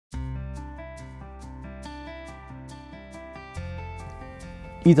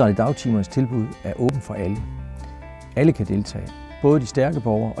Idræt i dagtimernes tilbud er åbent for alle. Alle kan deltage, både de stærke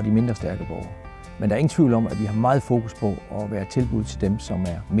borgere og de mindre stærke borgere. Men der er ingen tvivl om, at vi har meget fokus på at være et tilbud til dem, som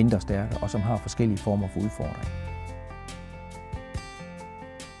er mindre stærke og som har forskellige former for udfordringer.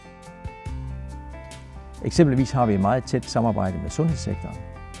 Eksempelvis har vi et meget tæt samarbejde med sundhedssektoren.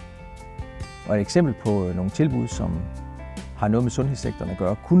 Og et eksempel på nogle tilbud, som har noget med sundhedssektoren at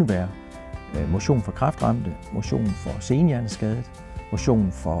gøre, kunne være motion for kræftramte, motion for senhjerneskadede,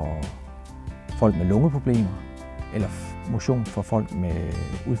 motion for folk med lungeproblemer eller motion for folk med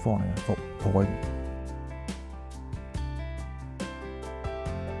udfordringer på ryggen.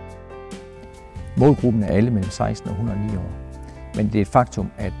 Målgruppen er alle mellem 16 og 109 år, men det er et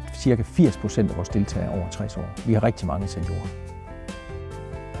faktum, at ca. 80% af vores deltagere er over 60 år. Vi har rigtig mange seniorer.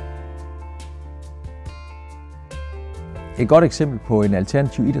 Et godt eksempel på en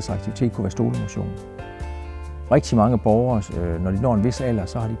alternativ idrætsaktivitet kunne være stolemotion. Rigtig mange borgere, når de når en vis alder,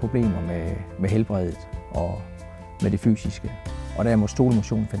 så har de problemer med helbredet og med det fysiske. Og der er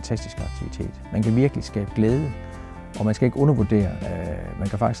stolemotion en fantastisk aktivitet. Man kan virkelig skabe glæde, og man skal ikke undervurdere. Man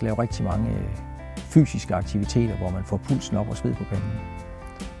kan faktisk lave rigtig mange fysiske aktiviteter, hvor man får pulsen op og sved på panden.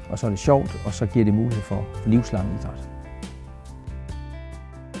 Og så er det sjovt, og så giver det mulighed for livslang idræt.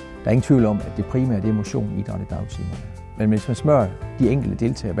 Der er ingen tvivl om, at det primære er motion i idræt i dagtimerne. Men hvis man smører de enkelte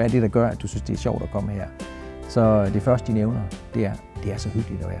deltagere, hvad er det, der gør, at du synes, det er sjovt at komme her? Så det første, de nævner, det er så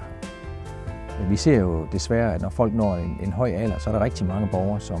hyggeligt at være her. Vi ser jo desværre, at når folk når en høj alder, så er der rigtig mange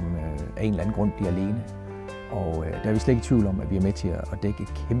borgere, som af en eller anden grund bliver alene. Og der er vi slet ikke i tvivl om, at vi er med til at dække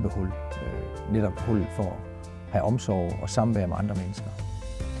et kæmpe hul. Netop hul for at have omsorg og samvær med andre mennesker.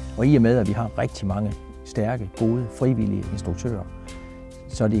 Og i og med, at vi har rigtig mange stærke, gode, frivillige instruktører,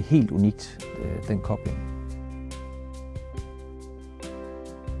 så er det helt unikt, den kobling.